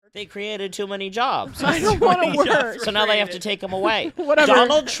They created too many jobs. I don't want to work. So now they have to take them away. Whatever.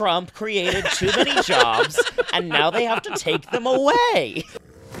 Donald Trump created too many jobs, and now they have to take them away.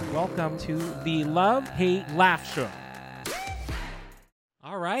 Welcome to the Love, Hate, Laugh Show.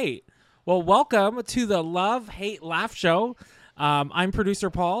 All right. Well, welcome to the Love, Hate, Laugh Show. I'm producer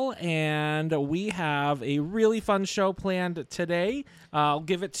Paul, and we have a really fun show planned today. I'll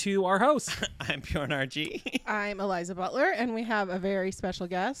give it to our host. I'm Bjorn RG. I'm Eliza Butler, and we have a very special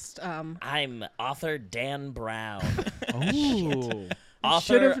guest. I'm author Dan Brown. Oh.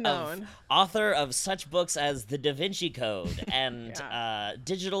 Should have known. Author of such books as The Da Vinci Code and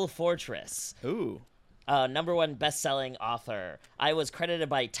Digital Fortress. Ooh. #1 best-selling author. I was credited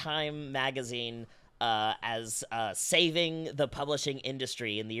by Time magazine as saving the publishing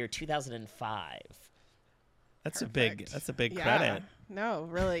industry in the year 2005. That's Perfect. a big Yeah. credit. No,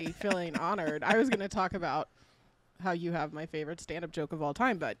 really feeling honored. I was going to talk about how you have my favorite stand-up joke of all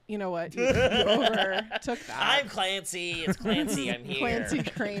time, but you know what? You overtook that. I'm Clancy. It's Clancy. I'm here. Clancy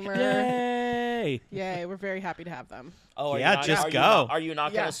Kramer. Yay. Yay, we're very happy to have them. Oh, are you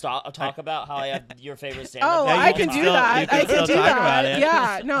not Yeah. going to talk about how I have your favorite stand-up? Oh, Yeah, you I can can do still- that. you can I can still do talk that. about it.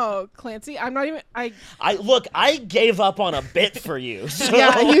 Yeah, no, Clancy, I'm not even. I gave up on a bit for you. So.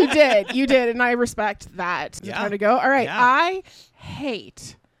 Yeah, you did, and I respect that. Is it Yeah. time to go? All right, Yeah. I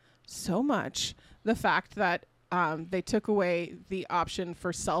hate so much the fact that they took away the option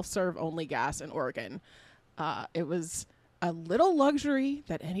for self-serve only gas in Oregon. It was a little luxury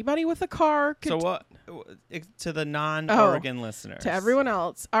that anybody with a car could. So what to the non-Oregon listeners? To everyone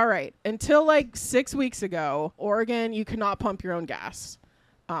else. All right. Until like 6 weeks ago, Oregon, you could not pump your own gas.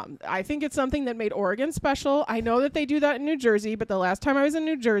 I think it's something that made Oregon special. I know that they do that in New Jersey, but the last time I was in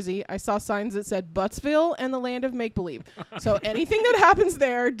New Jersey, I saw signs that said Buttsville and the land of make-believe. So anything that happens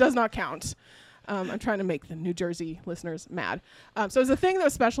there does not count. I'm trying to make the New Jersey listeners mad. So it's a thing that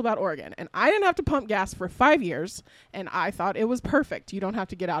was special about Oregon. And I didn't have to pump gas for 5 years, and I thought it was perfect. You don't have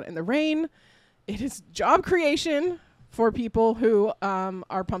to get out in the rain. It is job creation for people who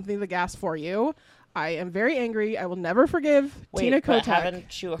are pumping the gas for you. I am very angry. I will never forgive Tina But Kotek.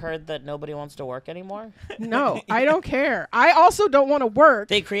 haven't you heard that nobody wants to work anymore? No, I don't care. I also don't want to work.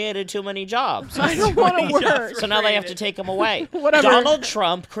 They created too many jobs. I don't want to work. So now they have to take them away. Whatever. Donald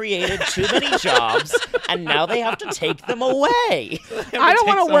Trump created too many jobs, and now they have to take them away. I don't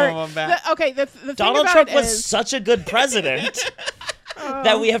want to some work. of them back. The thing Donald about Trump it was is, such a good president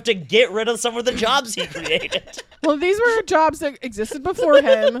that we have to get rid of some of the jobs he created. well, these were jobs that existed before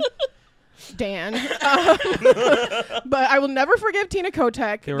him. Dan. But I will never forgive Tina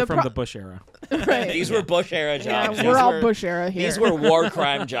Kotek. They were from the Bush era. Right. These were Bush era Yeah, jobs. we're These all were- Bush era here. These were war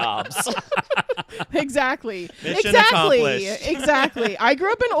crime jobs. Exactly. Mission accomplished. Exactly. I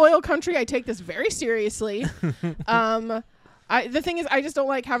grew up in oil country. I take this very seriously. The thing is, I just don't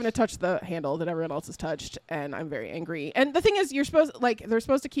like having to touch the handle that everyone else has touched, and I'm very angry. And the thing is, they're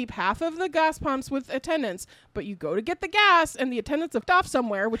supposed to keep half of the gas pumps with attendants, but you go to get the gas, and the attendants have off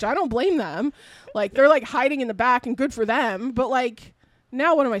somewhere, which I don't blame them. Like, they're like hiding in the back, and good for them. But like,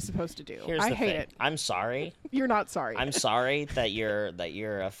 now what am I supposed to do? Here's I the hate thing. it. I'm sorry. You're not sorry. I'm sorry that you're a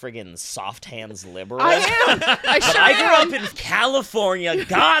friggin' soft hands liberal. I am. I But sure I grew am. up in California,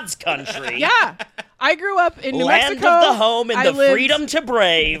 God's country. Yeah. I grew up in New Land Mexico. of the home and I the lived- freedom to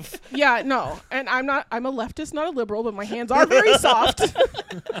brave. Yeah, no. And I'm a leftist, not a liberal, but my hands are very soft.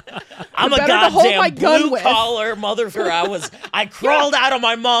 I'm a better to hold my goddamn gun blue with. collar motherfucker. I crawled out of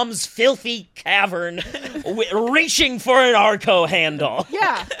my mom's filthy cavern reaching for an Arco handle.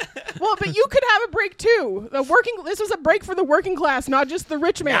 Yeah. Well, but you could have a break too. This was a break for the working class, not just the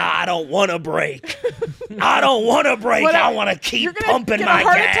rich man. I don't want to break. I don't want to break. Whatever. I want to keep You're gonna pumping get my a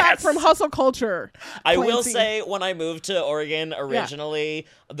heart gas. attack from hustle culture. I will Clancy. say, when I moved to Oregon originally,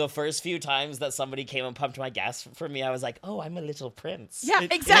 the first few times that somebody came and pumped my gas for me, I was like, "Oh, I'm a little prince." Yeah,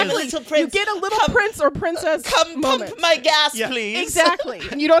 It- exactly. Little You prince. get a little Come- prince or princess Come moment. pump my gas, Yeah. please. Exactly.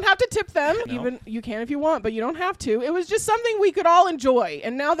 And you don't have to tip them. No. Even you can if you want, but you don't have to. It was just something we could all enjoy.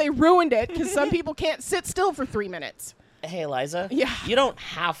 And now they ruined it because some people can't sit still for 3 minutes. Hey, Eliza. Yeah. You don't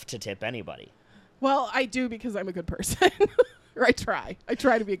have to tip anybody. Well, I do because I'm a good person. Or I try. I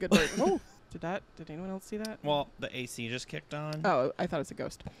try to be a good person. Oh, did anyone else see that? Well, the AC just kicked on. Oh, I thought it was a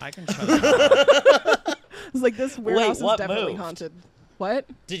ghost. I can shut it off. I was like, this warehouse is what definitely moved? haunted. What?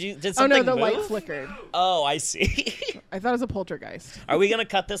 Did Oh something no, the move? light flickered. Oh, I see. I thought it was a poltergeist. Are we gonna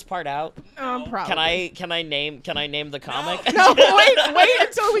cut this part out? Probably. Can I name the comic? No, wait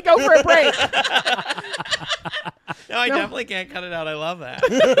until we go for a break. No, I definitely can't cut it out. I love that.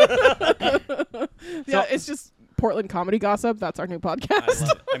 Yeah, it's just Portland Comedy Gossip. That's our new podcast. I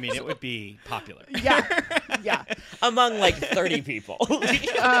love it. I mean, it would be popular. Yeah. Among like 30 people.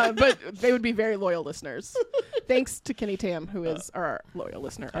 But they would be very loyal listeners. Thanks to Kenny Tam, who is our loyal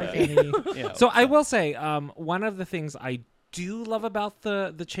listener. Yeah, So I will say, one of the things I do love about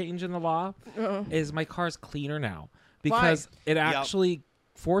the change in the law is my car's cleaner now, because it actually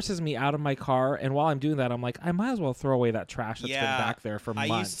forces me out of my car, and while I'm doing that, I'm like, I might as well throw away that trash that's been back there for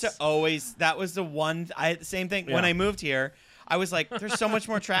months. I used to always, that was the one, same thing. When I moved here, I was like, there's so much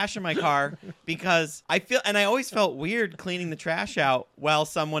more trash in my car, because I always felt weird cleaning the trash out while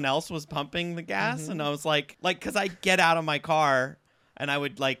someone else was pumping the gas. And I was like, because I get out of my car and I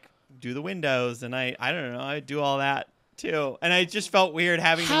would like do the windows, and I don't know, I'd do all that too. And I just felt weird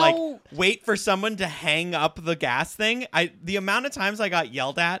having to like wait for someone to hang up the gas thing. The amount of times I got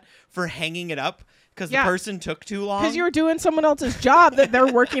yelled at for hanging it up because the person took too long. Because you were doing someone else's job that they're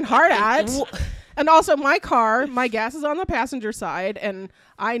working hard at. And also my car, my gas is on the passenger side, and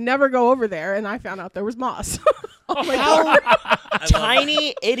I never go over there, and I found out there was moss. How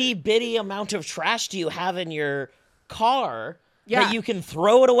tiny, itty bitty amount of trash do you have in your car that you can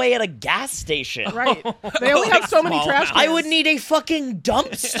throw it away at a gas station? Right. They only have so many trash cans. I would need a fucking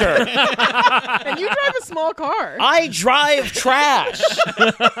dumpster. And you drive a small car. I drive trash.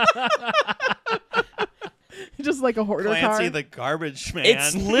 Just like a hoarder Clancy, car. the garbage man.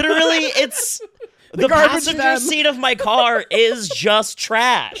 It's literally, the passenger seat of my car is just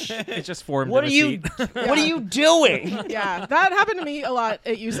trash. It just formed What in are a you? seat. What are you doing? Yeah, that happened to me a lot.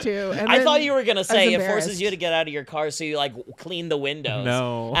 It used to. And I thought you were gonna I was say it embarrassed. forces you to get out of your car, so you like clean the windows.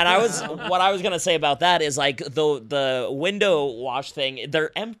 No. And what I was gonna say about that is like the window wash thing.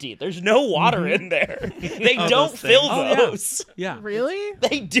 They're empty. There's no water in there. They don't those fill things. those. Yeah. Really?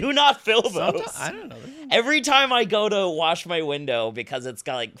 They do not fill those. I don't know. Every time I go to wash my window because it's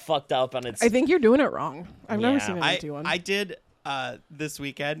got like fucked up and it's. I think you're doing it wrong. I've never Yeah. seen an empty one. I did this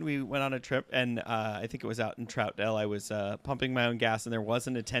weekend. We went on a trip, and I think it was out in Troutdale. I was pumping my own gas, and there was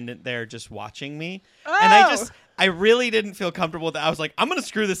an attendant there just watching me. And I really didn't feel comfortable with that. I was like, I'm gonna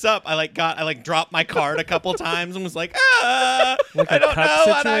screw this up. I dropped my card a couple times and was like, I don't know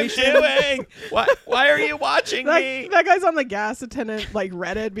what I'm doing. Why are you watching me? That guy's on the gas attendant like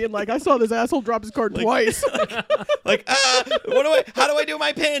Reddit being like, I saw this asshole drop his card twice. How do I do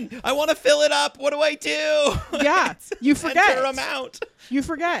my PIN? I want to fill it up. What do I do? Yeah, you forget. Enter amount. You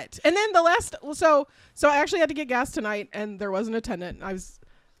forget. And then the last, so I actually had to get gas tonight, and there was an attendant. I was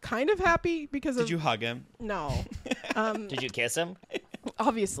kind of happy because Did you hug him? No. Did you kiss him?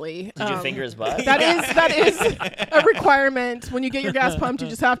 Obviously. Did you finger his butt? That is a requirement. When you get your gas pumped, you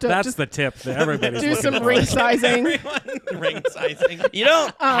just have to That's the tip that everybody's do looking some for. ring sizing. Ring sizing. You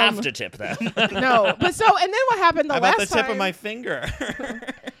don't have to tip them. No. But so, and then what happened the How last about the time? tip of my finger?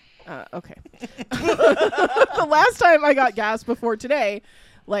 Okay. The last time I got gas before today,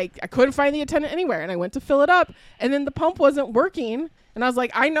 like I couldn't find the attendant anywhere, and I went to fill it up, and then the pump wasn't working, and I was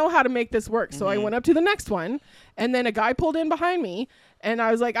like, I know how to make this work. So I went up to the next one, and then a guy pulled in behind me, and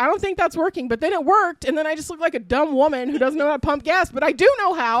I was like, I don't think that's working, but then it worked, and then I just looked like a dumb woman who doesn't know how to pump gas, but I do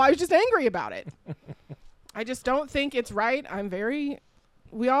know how. I was just angry about it. I just don't think it's right. It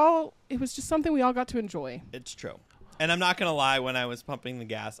was just something we all got to enjoy. It's true. And I'm not going to lie, when I was pumping the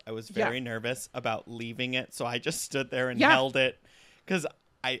gas, I was very nervous about leaving it. So I just stood there and held it because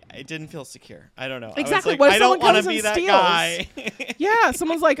I didn't feel secure. I don't know. Exactly. I was like, What if I don't someone want comes to be and that steals? guy. Yeah,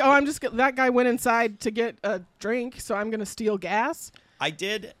 someone's like, that guy went inside to get a drink, so I'm going to steal gas. I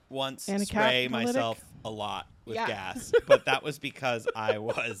did once And a spray catalytic? myself a lot with Yeah. gas, but that was because I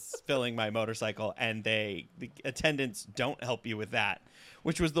was filling my motorcycle, and the attendants don't help you with that,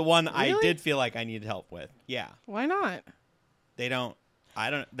 which was the one I Really? did feel like I needed help with. Yeah. Why not? They don't.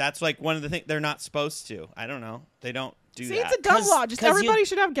 That's like one of the things they're not supposed to. I don't know. They don't do See, that. it's a dumb 'Cause- law. Just 'cause everybody you-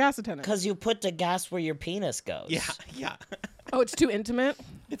 should have gas attendants. Because you put the gas where your penis goes. Yeah. Oh, it's too intimate?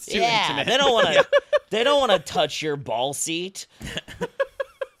 It's too Yeah, intimate. they don't want to. They don't want to touch your ball seat.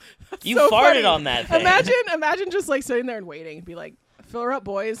 You So farted funny. on that thing. Imagine just like sitting there and waiting and be like, fill her up,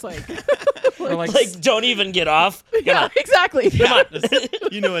 boys. Like, Or like, Like, don't even get off. Come yeah, on. exactly. Come on.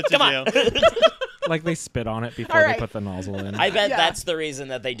 You know what to Come do. like they spit on it before All they right. put the nozzle in. I bet Yeah. that's the reason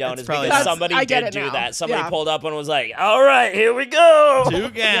that they don't It's is probably because not. somebody I get did it do now. that. Somebody Yeah. pulled up and was like, all right, here we go. 2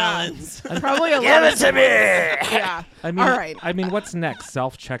 gallons. Probably a Give lot it of to me. Yeah. I mean, All right. I mean, what's next?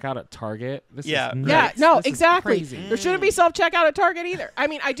 Self-checkout at Target? This Yeah. is Yeah, nuts. no, This is exactly. crazy. There shouldn't be self-checkout at Target either. I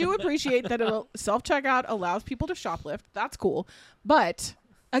mean, I do appreciate that self-checkout allows people to shoplift. That's cool. But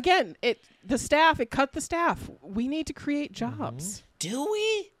again, it cut the staff. We need to create jobs. Do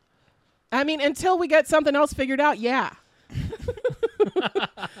we? I mean, until we get something else figured out, yeah.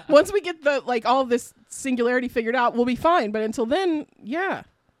 Once we get the all of this singularity figured out, we'll be fine. But until then, yeah.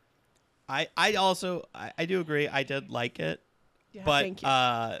 I do agree. I did like it. Yeah, but thank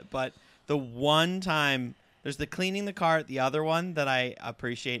you. But the one time there's the cleaning the car. The other one that I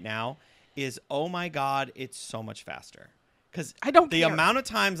appreciate now is, oh my God, it's so much faster. Because the amount of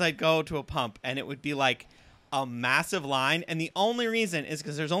times I'd go to a pump and it would be like a massive line, and the only reason is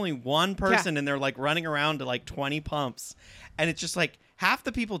because there's only one person and they're like running around to like 20 pumps, and it's just like half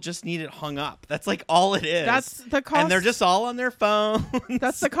the people just need it hung up. That's like all it is. That's the cost. And they're just all on their phones.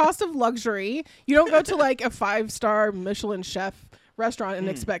 That's the cost of luxury. You don't go to like a 5-star Michelin chef restaurant and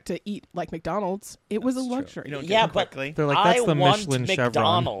expect to eat like McDonald's. It was a luxury. You don't get it quickly. They're like, that's the Michelin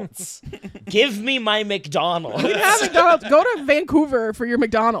McDonald's. Give me my McDonald's. You have McDonald's. Go to Vancouver for your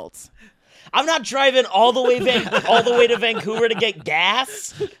McDonald's. I'm not driving all the way to Vancouver to get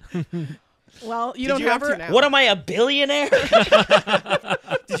gas. Well, you don't have to now. What am I, a billionaire?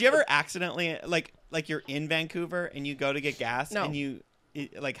 Did you ever accidentally like you're in Vancouver and you go to get gas No. and you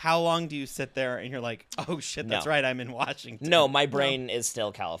like, how long do you sit there and you're like, oh shit, that's right, I'm in Washington? No, my brain is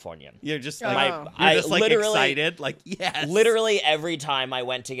still Californian. You're just Oh. like excited, like yes. Literally every time I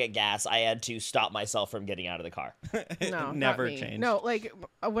went to get gas, I had to stop myself from getting out of the car. No, never not me. changed. No, like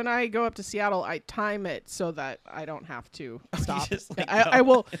when I go up to Seattle, I time it so that I don't have to stop. just, like, I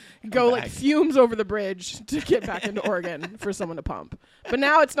will go like back. fumes over the bridge to get back into Oregon for someone to pump. But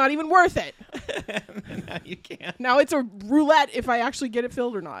now it's not even worth it. Now you can't. Now it's a roulette if I actually get it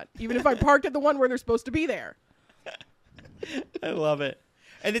filled or not. Even if I parked at the one where they're supposed to be there. I love it.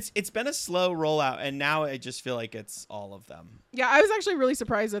 And it's been a slow rollout, and now I just feel like it's all of them. Yeah, I was actually really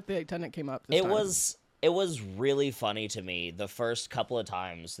surprised that the attendant came up this time. It was really funny to me the first couple of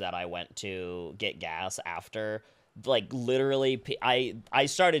times that I went to get gas after. Like, literally, I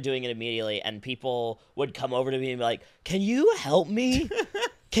started doing it immediately, and people would come over to me and be like, can you help me?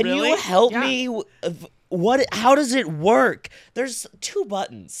 Can Really? you help Yeah. me? How does it work? There's 2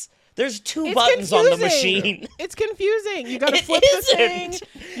 buttons. There's 2 It's buttons on the confusing. machine. It's confusing. You gotta It flip the thing. isn't.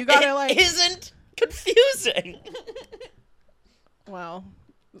 You gotta It isn't confusing. Well,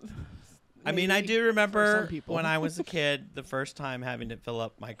 I mean, I maybe do for remember some people. when I was a kid, the first time having to fill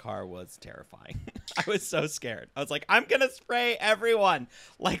up my car was terrifying. I was so scared. I was like, I'm going to spray everyone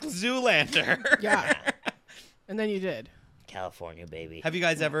like Zoolander. Yeah. And then you did. California, baby. Have you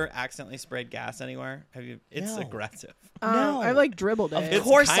guys ever accidentally sprayed gas anywhere? Have you? It's No. aggressive. No. I like dribbled it. Of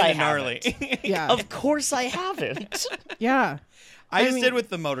course it's I kinda gnarly. Yeah. Of course I haven't. Yeah. I just mean- did with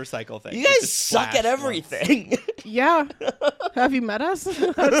the motorcycle thing. You It guys just suck at splashed once. everything. Yeah. Have you met us?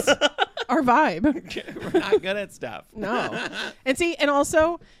 That's our vibe. We're not good at stuff. No. And see, and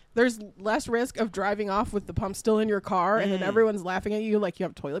also there's less risk of driving off with the pump still in your car and then everyone's laughing at you like you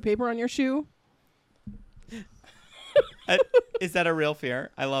have toilet paper on your shoe. Is that a real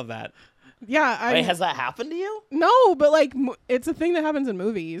fear? I love that. Yeah. Wait, has that happened to you? No, but like it's a thing that happens in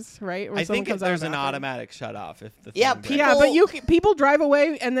movies, right? Where I someone think comes out there's of an the bathroom. automatic shut off if the Yeah, thing people- Yeah, but people drive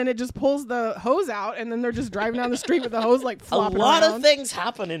away and then it just pulls the hose out and then they're just driving down the street with the hose like A flopping lot around. of things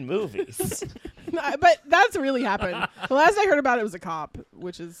happen in movies. But that's really happened. The last I heard about it was a cop,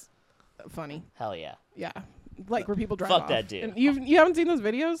 which is funny. Hell yeah. Yeah. Like where people drive Fuck off. that dude. And you haven't seen those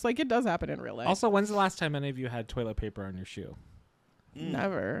videos? Like it does happen in real life. Also, when's the last time any of you had toilet paper on your shoe?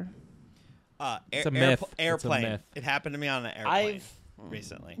 Never. It's a myth. It's a Airplane. myth. It happened to me on an airplane I've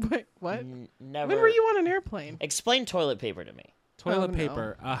recently. Wait, what? never. When were you on an airplane? Explain toilet paper to me. Toilet no.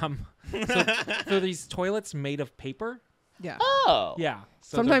 paper. So these toilets made of paper? Yeah. Oh. Yeah.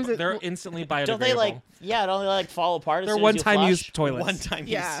 So Sometimes they're it- instantly biodegradable. Don't they like? Yeah, don't they like fall apart? As They're soon as you one-time flush? use toilets. One time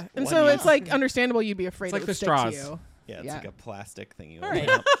Yeah. use. And one so use. it's like understandable you'd be afraid It's like it the would stick straws. to you. Yeah, it's Yeah. like a plastic thing you All open right.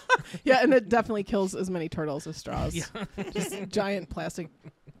 up. Yeah, and it definitely kills as many turtles as straws. Just giant plastic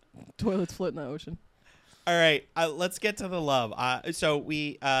toilets float in the ocean. All right, let's get to the love. So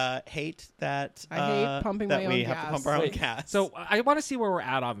we hate that. I hate pumping that my we own have to gas. pump our own Wait, gas. So I want to see where we're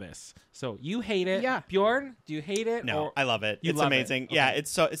at on this. So you hate it. Yeah. Bjorn, do you hate it? no, or- I love it. You It's love it. amazing. Okay. Yeah, it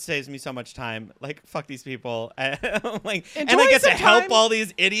saves me so much time. Like fuck these people. And I Enjoy get to some help time. all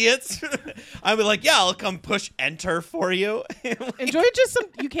these idiots. I'm like, yeah, I'll come push enter for you. Enjoy just some.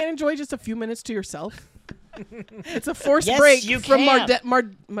 You can't enjoy just a few minutes to yourself. It's a forced Yes, break you from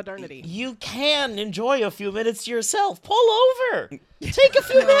can. modernity. You can enjoy a few minutes to yourself. Pull over. Take a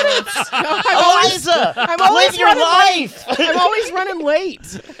few minutes. Eliza, I'm always live your running life. I'm always running late.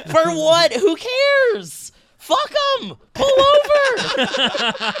 For what? Who cares? Fuck them. Pull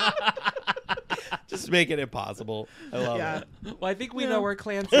over. Just make it impossible. I love it. Well, I think we know where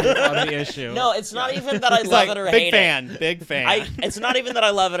Clancy is on the issue. No, it's not even that I He's love like, it or big hate fan, it. Big fan. It's not even that I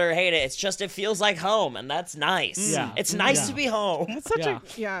love it or hate it. It's just it feels like home, and that's nice. Yeah. It's nice to be home. It's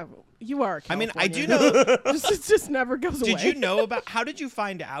such you are. I mean, I do California. know. it just never goes away. Did you know about? How did you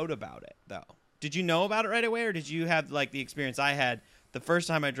find out about it though? Did you know about it right away, or did you have like the experience I had the first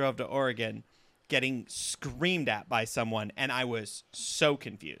time I drove to Oregon, getting screamed at by someone, and I was so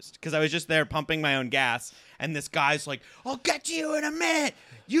confused because I was just there pumping my own gas, and this guy's like, "I'll get to you in a minute.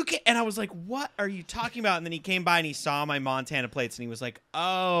 You can," and I was like, "What are you talking about?" And then he came by and he saw my Montana plates, and he was like,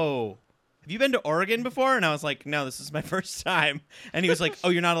 "Oh. Have you been to Oregon before?" And I was like, "No, this is my first time." And he was like, "Oh,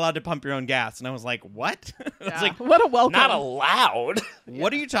 you're not allowed to pump your own gas." And I was like, "What?" I was like, what a welcome. Not allowed.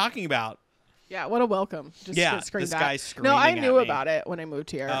 "What are you talking about?" Yeah, what a welcome. Just get screamed this at. guy's screaming No, I at knew me. about it when I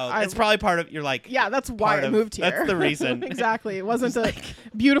moved here. Oh, it's probably part of, you're like, yeah, that's why part I of- moved here. That's the reason. Exactly. It wasn't the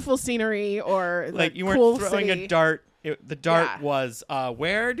beautiful scenery or Like the you weren't cool throwing city. a dart. The dart Yeah. was,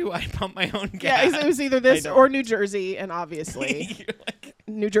 where do I pump my own Yeah, gas? it was either this don't- or New Jersey, and obviously You're like,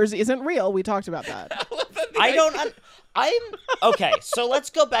 New Jersey isn't real. We talked about that. I don't. I'm okay. So let's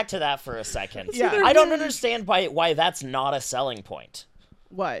go back to that for a second. Yeah. I don't understand why that's not a selling point.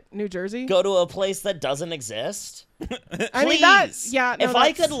 What? New Jersey? Go to a place that doesn't exist. I mean, Please. no, if I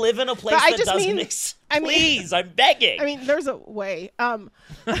that's- could live in a place But I that just doesn't mean- exist, I mean- please, I'm begging. I mean, there's a way. I'm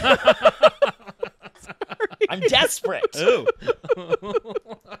desperate. ooh.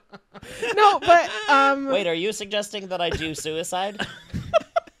 No, but Wait, are you suggesting that I do suicide?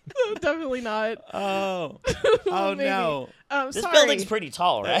 definitely not. Oh. Oh, Maybe. no. This Sorry. building's pretty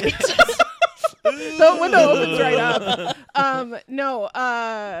tall, right? The window opens right up. No,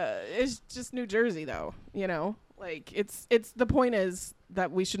 it's just New Jersey, though. You know, like it's the point is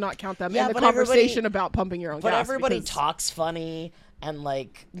that we should not count them Yeah, in the but conversation about pumping your own But gas. everybody because- talks funny, and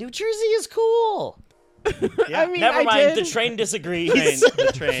like New Jersey is cool. Yeah. I mean, Never I mind, did. the train disagrees.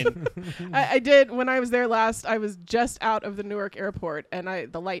 The train. I did when I was there last. I was just out of the Newark airport, and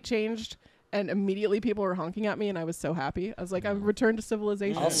the light changed, and immediately people were honking at me, and I was so happy. I was like, "I've returned to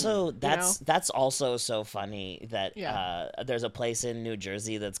civilization." Also, you that's also so funny that Yeah. there's a place in New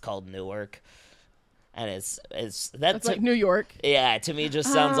Jersey that's called Newark, and it's It's like New York. yeah, to me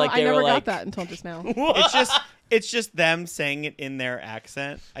just sounds like they I never were like got that until just now. It's just them saying it in their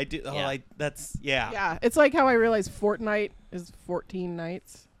accent. I do. Oh, Yeah. that's, yeah. Yeah, it's like how I realized Fortnite is 14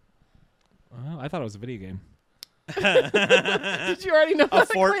 nights. Oh, I thought it was a video game. Did you already know A that,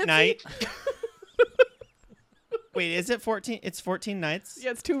 Clancy? fortnight. Wait, is it 14? It's 14 nights?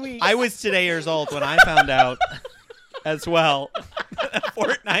 Yeah, it's 2 weeks. I was today years old when I found out as well. A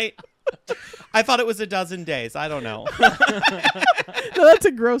fortnight. I thought it was a dozen days. I don't know. No, that's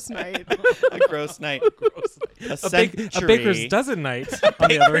a gross night. A gross night. A A baker's dozen night, on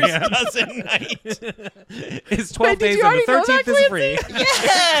the other hand, dozen night. is 12 Wait, did days you and the already know that, 13th is free.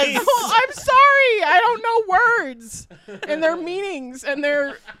 yes. Oh, I'm sorry. I don't know words and their meanings and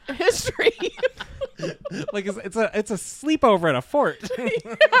their history. Like it's a sleepover at a fort. Yeah,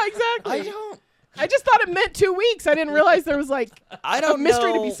 exactly. I just thought it meant 2 weeks. I didn't realize there was like I a don't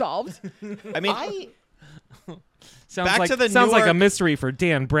mystery know. to be solved. I mean, Sounds Back like to the sounds like a Newark- mystery for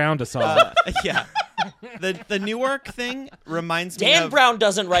Dan Brown to solve. yeah. The Newark thing reminds me Dan of Brown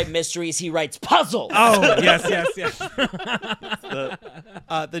doesn't write mysteries; he writes puzzles. Oh, yes.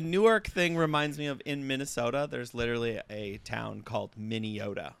 the Newark thing reminds me of in Minnesota. There's literally a town called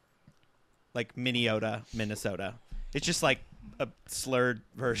Minneota, like Minneota, Minnesota. It's just like a slurred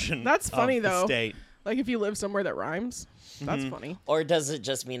version. That's funny, of the though. State. Like if you live somewhere that rhymes, that's funny. Or does it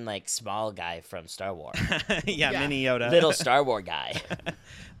just mean like small guy from Star Wars, Yeah, Yeah. Minneota. little Star Wars guy?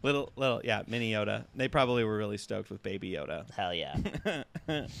 little, yeah, Minneota. They probably were really stoked with Baby Yoda. Hell yeah!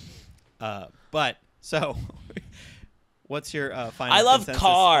 But so, what's your final? I love consensus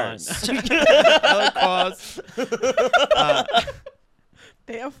cars. on- I love cars.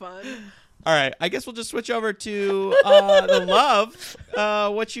 They have fun. All right, I guess we'll just switch over to the love.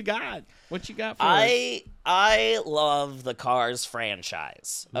 What you got? What you got for us? I love the Cars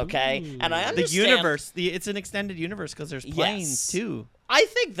franchise. Okay, and I The understand universe. It's an extended universe because there's planes Yes. too. I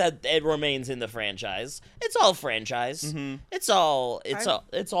think that it remains in the franchise. It's all franchise. Mm-hmm. It's all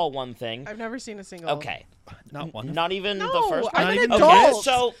one thing. I've never seen a single. Okay, Not one. not even No, the first I'm one. an even Okay, adult.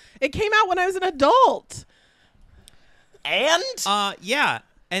 so It came out when I was an adult. and Yeah.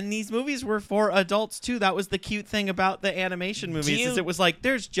 And these movies were for adults too. That was the cute thing about the animation movies. you- Is it was like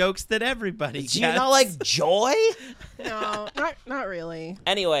there's jokes that everybody do gets. you not like Joy? No, not really.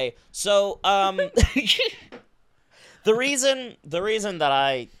 Anyway, so the reason that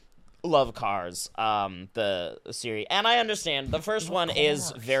I love Cars, the series, and I understand the first one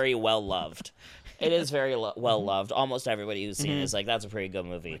is very well loved. It is very well loved. Almost everybody who's seen it is like, that's a pretty good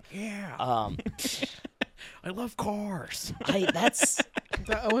movie. Yeah. I love cars. That's Is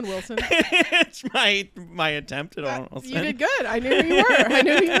that Owen Wilson? It's my attempt at Owen Wilson. You did good. I knew who you were. I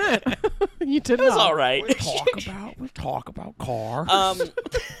knew who you meant. You did it was well. all right. We talk about cars.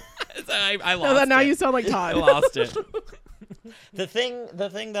 I lost No, that now it. you sound like Todd. I lost it. The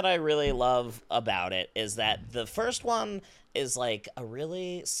thing that I really love about it is that the first one is like a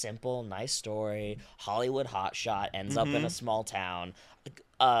really simple, nice story. Hollywood hotshot ends up in a small town,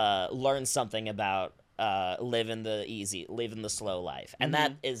 learns something about living the slow life, and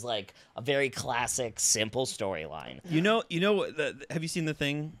that is like a very classic, simple storyline. You know. Have you seen the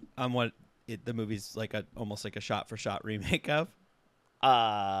thing on what the movie's like almost like a shot-for-shot remake of?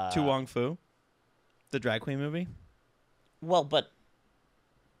 Tu Wong Fu, the drag queen movie. Well, but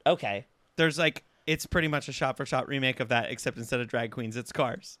okay. There's like it's pretty much a shot-for-shot remake of that, except instead of drag queens, it's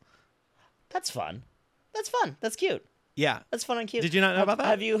cars. That's fun. That's cute. Yeah, That's fun and cute. Did you not know about that?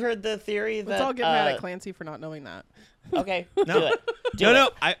 Have you heard the theory that... Let's all get mad at Clancy for not knowing that. Okay, No. do it. Do No,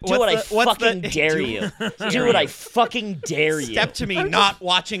 it. no. Do what I fucking dare you. Do what I fucking dare you. Step to me, not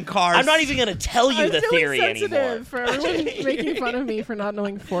watching cars. I'm not even going to tell you I'm the feeling theory sensitive anymore. for everyone making fun of me for not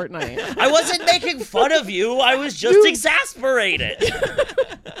knowing Fortnite. I wasn't making fun of you. I was just exasperated.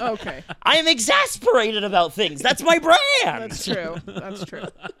 Okay, I am exasperated about things. That's my brand. that's true. That's true.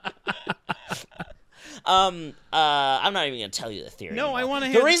 I'm not even gonna tell you the theory. No, I anymore. wanna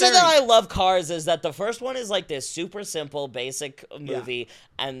hear The the reason theory. that I love Cars is that the first one is like this super simple, basic movie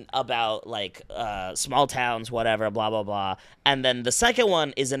and about like small towns, whatever, blah blah blah. And then the second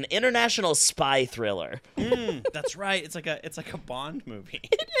one is an international spy thriller. That's right. It's like a Bond movie.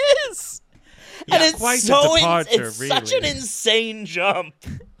 It is, and it's quite a so departure, it's such an really. insane jump.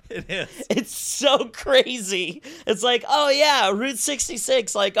 It is. It's so crazy. It's like, oh yeah, Route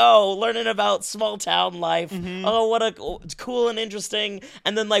 66, like, oh, learning about small town life. Oh, what a cool and interesting.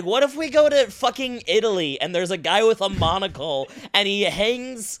 And then like, what if we go to fucking Italy and there's a guy with a monocle and he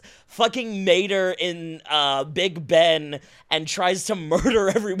hangs fucking Mater in Big Ben and tries to murder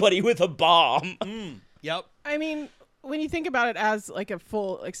everybody with a bomb. Yep. I mean, when you think about it as like a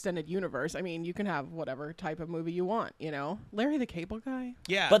full extended universe, I mean, you can have whatever type of movie you want, you know? Larry the Cable Guy?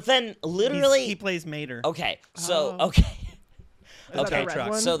 Yeah. But then literally he plays Mater. okay, so Oh. okay. Is that Okay. the red Truck.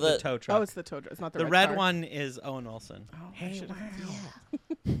 one? So The the tow truck. Oh, it's the tow truck. It's not the the red red car. one is Owen Wilson. Oh, I should've-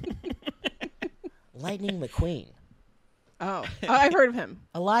 Lightning McQueen. Oh, I've heard of him.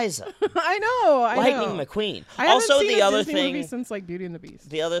 Eliza. I know. Lightning McQueen. I haven't Also, seen the a other Disney movie thing. since like Beauty and the Beast.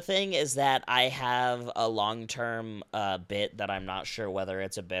 The other thing is that I have a long-term bit that I'm not sure whether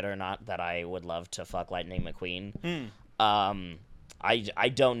it's a bit or not that I would love to fuck Lightning McQueen. I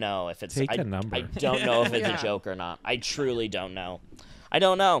don't know if it's Take a number. I don't know if it's Yeah. a joke or not. I truly don't know. I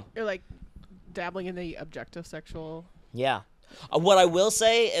don't know. You're like dabbling in the objective sexual. Yeah. What I will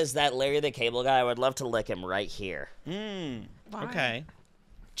say is that Larry the Cable Guy, I would love to lick him right here, Why? Okay.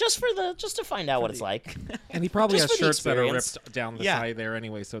 just to find out what it's like. And he probably Just has for the shirts that are experience. ripped down the Yeah. side there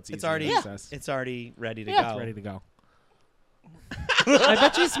anyway, so it's easy It's already to access. it's already ready to Yeah. go. Ready to go. I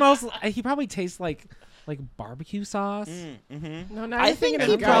bet you he smells. He probably tastes like barbecue sauce. No, now I you're think thinking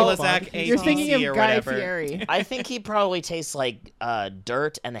he of Guy. Prozac You're thinking ATC of or Guy whatever. Fieri. I think he probably tastes like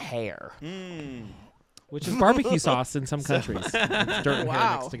dirt and hair. Which is barbecue sauce in some countries. It's dirt and hair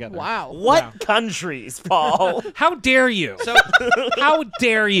Wow. mixed together. Wow. What Wow. countries, Paul? How dare you? So How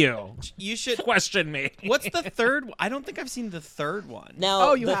dare you you should. question me? What's the third? I don't think I've seen the third one. Now,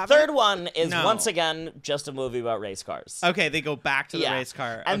 Oh, you the haven't? third one is No. once again just a movie about race cars. Okay, they go back to the Yeah. race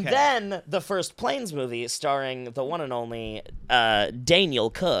car. And Okay. then the first Planes movie starring the one and only Daniel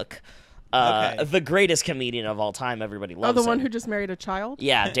Cook, Okay. the greatest comedian of all time. Everybody Oh, loves the him. one who just married a child?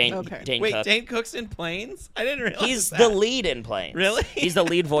 Yeah, Dane, Okay. Dane Wait, Cook. Dane Cook's in Planes? I didn't realize He's that. the lead in Planes. Really? He's the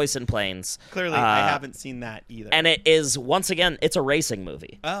lead voice in Planes. Clearly, I haven't seen that either. And it is, once again, it's a racing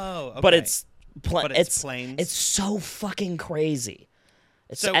movie. oh, okay. But it's But it's Planes. It's so fucking crazy.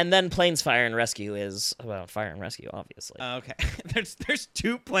 So- And then Planes Fire and Rescue is Fire and Rescue, obviously. okay. there's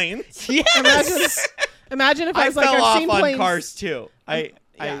two planes. Yes. Imagine if I I was like, fell I've off seen on Planes. Cars 2.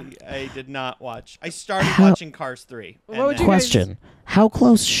 Yeah. I did not watch. I started watching Cars 3. What and would then you guys- Question: how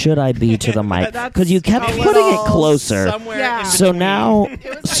close should I be to the mic? That's Because you kept a putting it little closer. somewhere Yeah. in So between. now,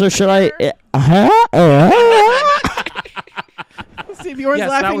 was so like should I? here. See, Bjorn's Yes,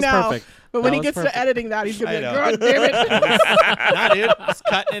 that laughing was now. perfect. But when That he was gets perfect. to editing that, he's going to be I like, know. God damn it. Nah, dude, just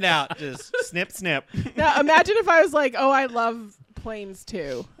cutting it out. Just snip, snip. Now, imagine if I was like, oh, I love Planes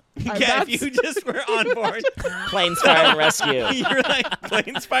too. Yeah, if you just were on board. Planes, Fire, and Rescue. You're like,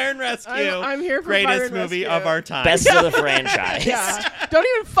 Planes, Fire, and Rescue. I'm here for greatest Fire and movie Rescue. of our time. Best of the franchise. Yeah. Don't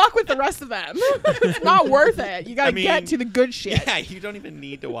even fuck with the rest of them. It's not worth it. You gotta get to the good shit. Yeah, you don't even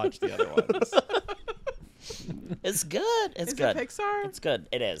need to watch the other ones. It's good. It's good. It Pixar? It's good.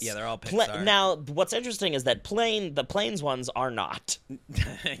 It is. Yeah, they're all Pixar. Now, what's interesting is that the Planes ones are not.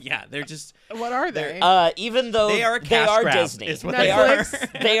 Yeah, they're just... What are they? Even though They are a they cash are grab, Disney. is what They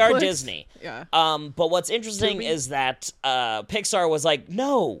Netflix. are. They are Netflix. Disney. Yeah. But what's interesting Tubi? is that Pixar was like,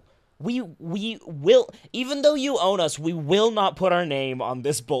 no, we will, even though you own us, we will not put our name on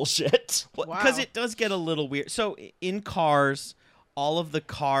this bullshit. Because Wow. it does get a little weird. So in Cars, all of the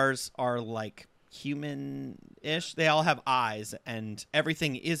cars are like human-ish. They all have eyes, and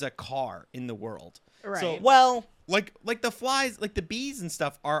everything is a car in the world. Right. So, Well, like the flies, like the bees and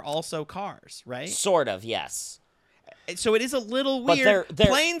stuff are also cars, right? sort of, yes. So it is a little But weird. they're-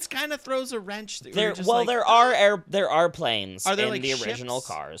 Planes kind of throws a wrench. There are planes Are there, in like, the original ships?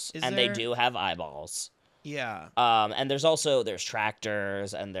 cars, Is and there? they do have eyeballs. Yeah, And there's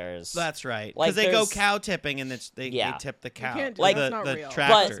tractors, and there's that's right. Like, Because they go there's- cow tipping, and they Yeah. tip the cow. can't do Like- that. That's not the real.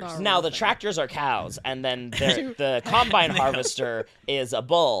 tractors. That's not a now real the thing. tractors are cows, and then the combine harvester is a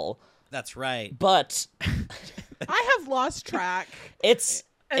bull. That's right. But I have lost track. it's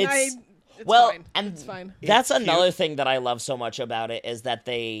And it's it's well, fine. and It's fine. that's It's another cute. thing that I love so much about it is that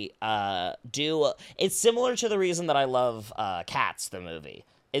they do. It's similar to the reason that I love Cats, the movie,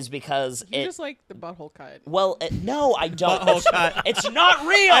 is because You it. just like the butthole cut. Well, no, I don't. Butthole cut. It's not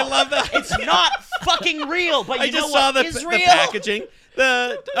real. I love that. It's not fucking real. But I you know just what saw the is the real? packaging.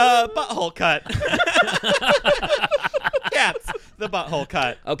 The butthole cut. Cats. The butthole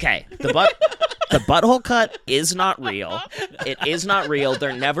cut. Okay, the butthole cut is not real. It is not real.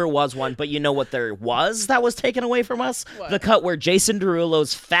 There never was one. But you know what there was that was taken away from us? What? The cut where Jason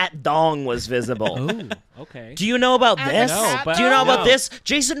Derulo's fat dong was visible. Ooh, okay. Do you know about this? No, but- Do you know about No. this?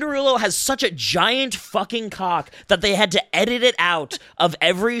 Jason Derulo has such a giant fucking cock that they had to edit it out of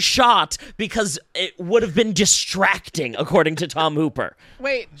every shot because it would have been distracting, according to Tom Hooper.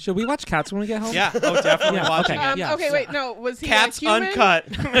 Wait. Should we watch Cats when we get home? Yeah. Oh, definitely Yeah, watching okay. it. Yeah. Okay, wait. No, was he Cats like human? uncut.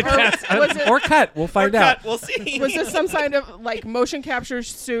 Or was it? Or cut. We'll find Or out. cut. We'll see. Was this some kind of like motion capture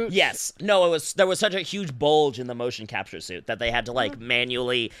suit? Yes. No, there was such a huge bulge in the motion capture suit that they had to like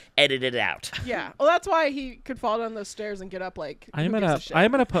manually edit it out. Yeah. Well, that's why he could fall down those stairs and get up. Like I'm who gives a gonna shit?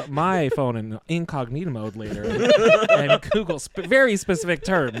 I'm gonna put my phone in incognito mode later and Google very specific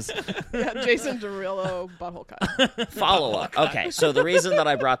terms. Yeah, Jason Derulo butthole cut. Follow up. Okay, so the reason that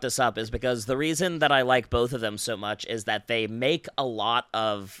I brought this up is because the reason that I like both of them so much is that they make a lot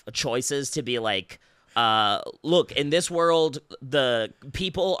of choices to be like, look, in this world, the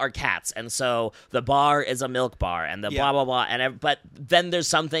people are cats, and so the bar is a milk bar, and the blah blah blah, but then there's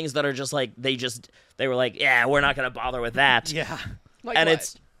some things that are just like they were like, yeah, we're not gonna bother with that, Yeah. Like and what?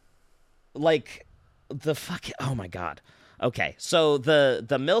 it's like the fucking oh my god. Okay, so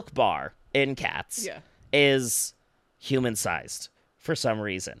the milk bar in Cats Yeah. is human sized for some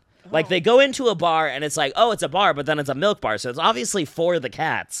reason. Like they go into a bar and it's like, oh, it's a bar, but then it's a milk bar, so it's obviously for the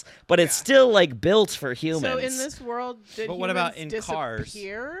cats, but it's still like built for humans. So in this world, did But what about humans in Cars?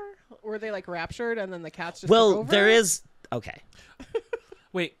 disappear? Were they like raptured and then the cats just took well, over? there is okay.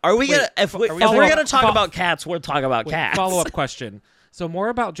 Wait, Are we wait, gonna if we're follow up- gonna talk fo- about cats, we'll talk about wait, cats. follow up question. So more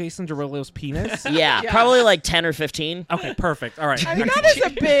about Jason Derulo's penis? Yeah, Yeah. probably like 10 or 15. Okay, perfect. All right. I mean, that is a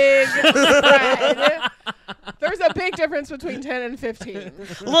big spread. There's a big difference between 10 and 15.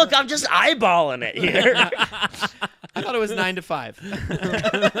 Look, I'm just eyeballing it here. I thought it was 9 to 5.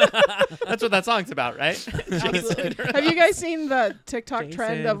 That's what that song's about, right? Absolutely. Have you guys seen the TikTok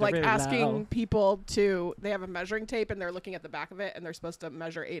trend Jason of like Derulo. asking people to? They have a measuring tape and they're looking at the back of it and they're supposed to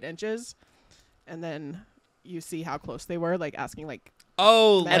measure 8 inches, and then you see how close they were, like asking like.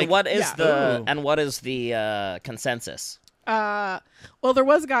 Oh, And like, what is yeah. the consensus? Well, there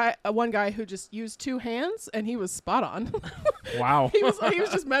was one guy who just used 2 hands and he was spot on. Wow. he was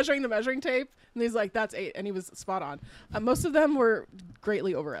just measuring the measuring tape and he's like, that's 8, and he was spot on. Most of them were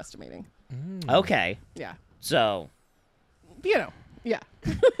greatly overestimating. Okay, Yeah, so you know, yeah,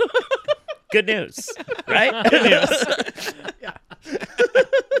 good news, right? Good news. yeah.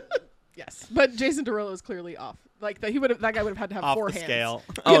 Yes, but Jason Derulo is clearly off. Like that guy would have had to have off 4 the hands. scale.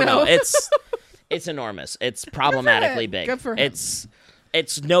 Oh You know? no, it's enormous. It's problematically big. Good for him.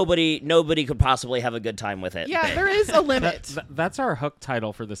 It's nobody could possibly have a good time with it. Yeah, there is a limit. That's our hook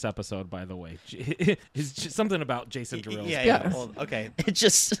title for this episode, by the way. Is something about Jason Derulo. Yeah. Yes. Well, okay. It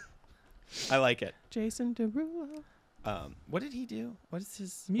just I like it. Jason Derulo. What did he do? What is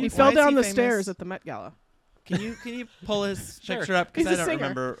his? He why fell is down the famous? stairs at the Met Gala. Can you pull his Sure. picture up? He's Because a I don't singer.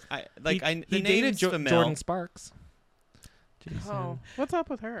 remember. He dated name's familiar. Jordan Sparks. Jason Oh, what's up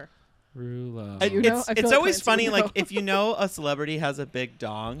with her? Derulo. You know, I feel It's like always Clancy funny, would know. like if you know a celebrity has a big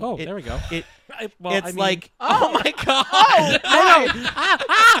dong. Oh, there we go. It Well, it's I mean- like oh my god. Oh,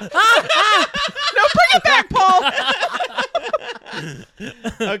 no, bring it back, Paul.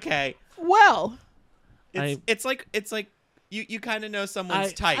 Okay. Well, It's like you kind of know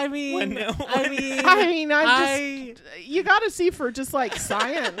someone's type. I mean, you got to see for just like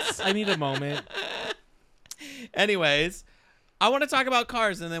science. I need a moment. Anyways, I want to talk about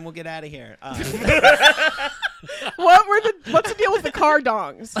cars and then we'll get out of here. What's the deal with the car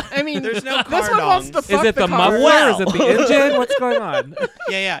dongs? I mean, There's no this car one wants to dongs. fuck Is it the car. muffler? Wow. Is it the engine? What's going on?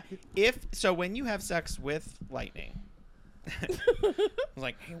 yeah. When you have sex with Lightning, I was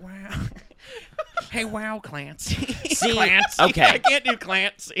like, hey wow, Clancy. See, Clancy. okay. I can't do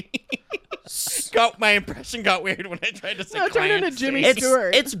Clancy. My impression got weird when I tried to say No, it Clancy. turned into Jimmy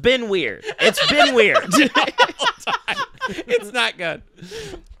Stewart. It's been weird. It's been weird. It's not good.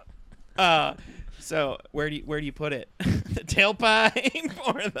 So where do you put it? The tailpipe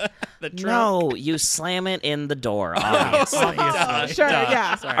or the trunk? No, you slam it in the door, obviously. Duh, Sure, duh.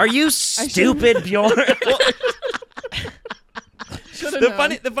 yeah. Sorry. Are you stupid, Bjorn? Should've The known.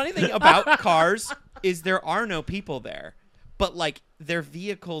 funny thing about cars is there are no people there, but like they're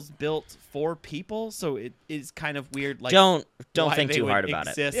vehicles built for people, so it is kind of weird. Like don't why think they too would hard about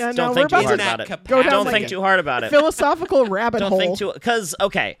it. exist. Yeah, no, Don't we're think too about hard to about it. go down Don't like think too hard about it. philosophical rabbit Don't hole. think too because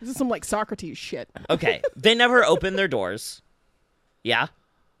okay, This is some like Socrates shit. okay. They never open their doors. Yeah,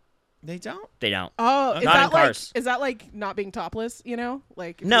 They don't. they don't. Oh, Not in cars. Is that like not being topless? You know,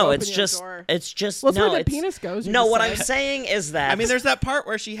 like if No, you it's open your just door- it's just Well, it's no. where the it's, penis goes. you no, just what said. I'm saying is that I mean, there's that part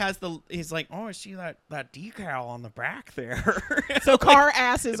where he's like, oh, I see that decal on the back there. So car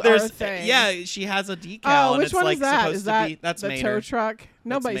asses are a thing. Yeah, she has a decal. Oh, and which it's one like is that? supposed Is to that be that's the tow Maynard. truck?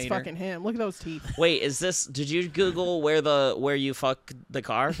 Nobody's Maynard. fucking him. Look at those teeth. Wait, is this? Did you Google where you fuck the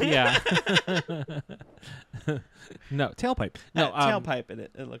car? Yeah. No, tailpipe. No, Tailpipe.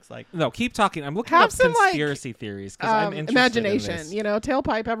 It looks like. No, keep talking. I'm looking Have up some, like, conspiracy theories because I'm interested imagination. in this. You know,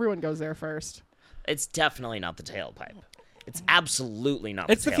 tailpipe. Everyone goes there first. It's definitely not the tailpipe. It's absolutely not.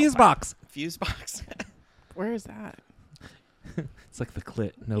 It's the tailpipe. fuse box. Fuse box. Where is that? It's like the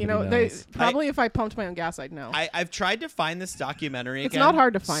clit. Nobody You know, they knows. probably if I pumped my own gas, I'd know. I've tried to find this documentary It's again. not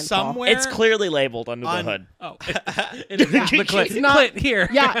hard to find, Paul. Somewhere. It's clearly labeled under On- the hood. Oh, it is the clit. It's not- Clit here.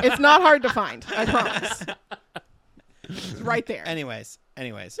 Yeah, it's not hard to find. I promise. It's right there. Anyways.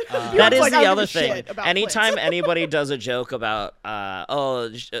 That is like, I the don't other give a thing. shit about Anytime clits. anybody does a joke about,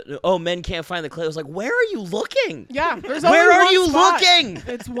 men can't find the clit, I was like, where are you looking? Yeah, there's Where only are one you spot. looking?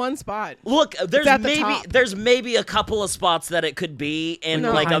 It's one spot. Look, there's at the top. maybe a couple of spots that it could be in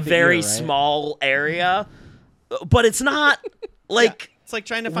No. like a Behind the very ear, right? small area, but it's not like. It's like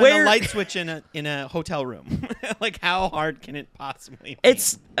trying to find Where- a light switch in a hotel room. Like how hard can it possibly be?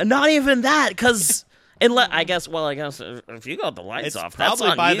 It's not even that because. I guess if you got the lights It's off, that's probably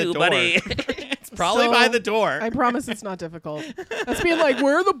on by you, the door. buddy. It's probably So, by the door. I promise it's not difficult. That's being like,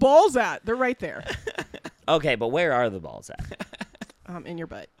 where are the balls at? They're right there. Okay, but where are the balls at? In your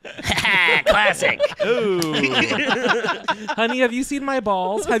butt. Classic. Ooh. Honey, have you seen my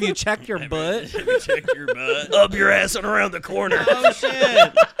balls? Have you checked your butt? Check your butt. Up your ass and around the corner. Oh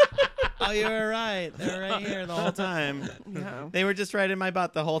shit. Oh, you were right. They were right here the whole time. Yeah. They were just right in my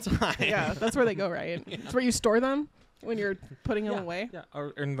butt the whole time. Yeah, that's where they go, right? It's where you store them when you're putting them away. Yeah,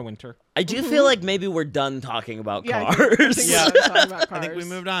 or in the winter. I do feel like maybe we're done talking about Yeah, I cars. think Yeah. we're done talking about I think we cars.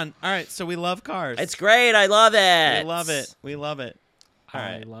 moved on. All right, so we love cars. It's great. I love it. We love it. We love it. All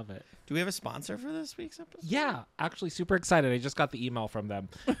I right. love it. Do we have a sponsor for this week's episode? Yeah, actually super excited. I just got the email from them.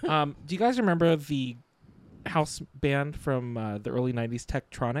 Do you guys remember the house band from the early 90s,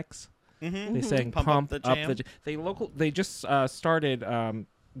 Tektronix? Mm-hmm. They sang Pump Pump Up the Jam. They just started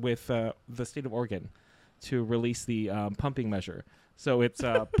with the state of Oregon to release the pumping measure. So it's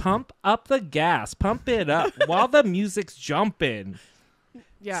pump up the gas, pump it up while the music's jumping.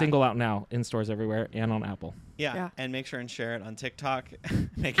 Yeah. Single out now in stores everywhere and on Apple. Yeah. And make sure and share it on TikTok.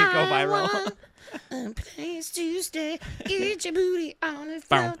 Make it go viral. A place to stay. Get your booty on the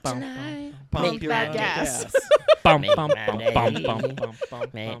Bum, floor bum, tonight. Pump Make your that own gas. Bum, Make bum, my bum, day. bum, bum, bum, bum,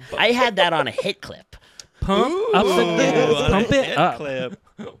 Man, bum. I had that on a hit clip. Pump up the Ooh, gas. on a Pump it hit up. Clip.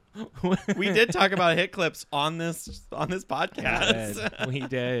 We did talk about hit clips on this podcast. We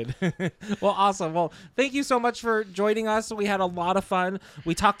did. Well, awesome. Well, thank you so much for joining us. We had a lot of fun.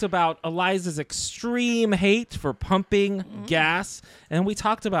 We talked about Eliza's extreme hate for pumping gas, and we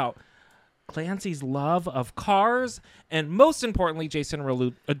talked about Clancy's love of cars, and most importantly, Jason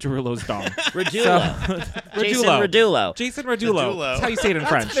Derulo's dong. Jason Radulo. Jason Radulo. Radulo. That's how you say it in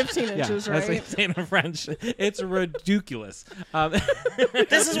French. 15 inches, That's how you right? say it in French. It's ridiculous.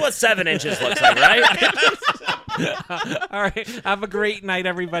 This is what 7 inches looks like, right? All right. Have a great night,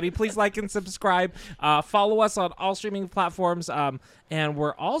 everybody. Please like and subscribe. Follow us on all streaming platforms. And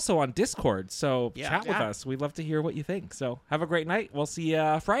we're also on Discord. So chat with us. We'd love to hear what you think. So have a great night. We'll see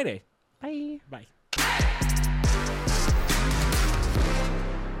you Friday. Bye. Bye.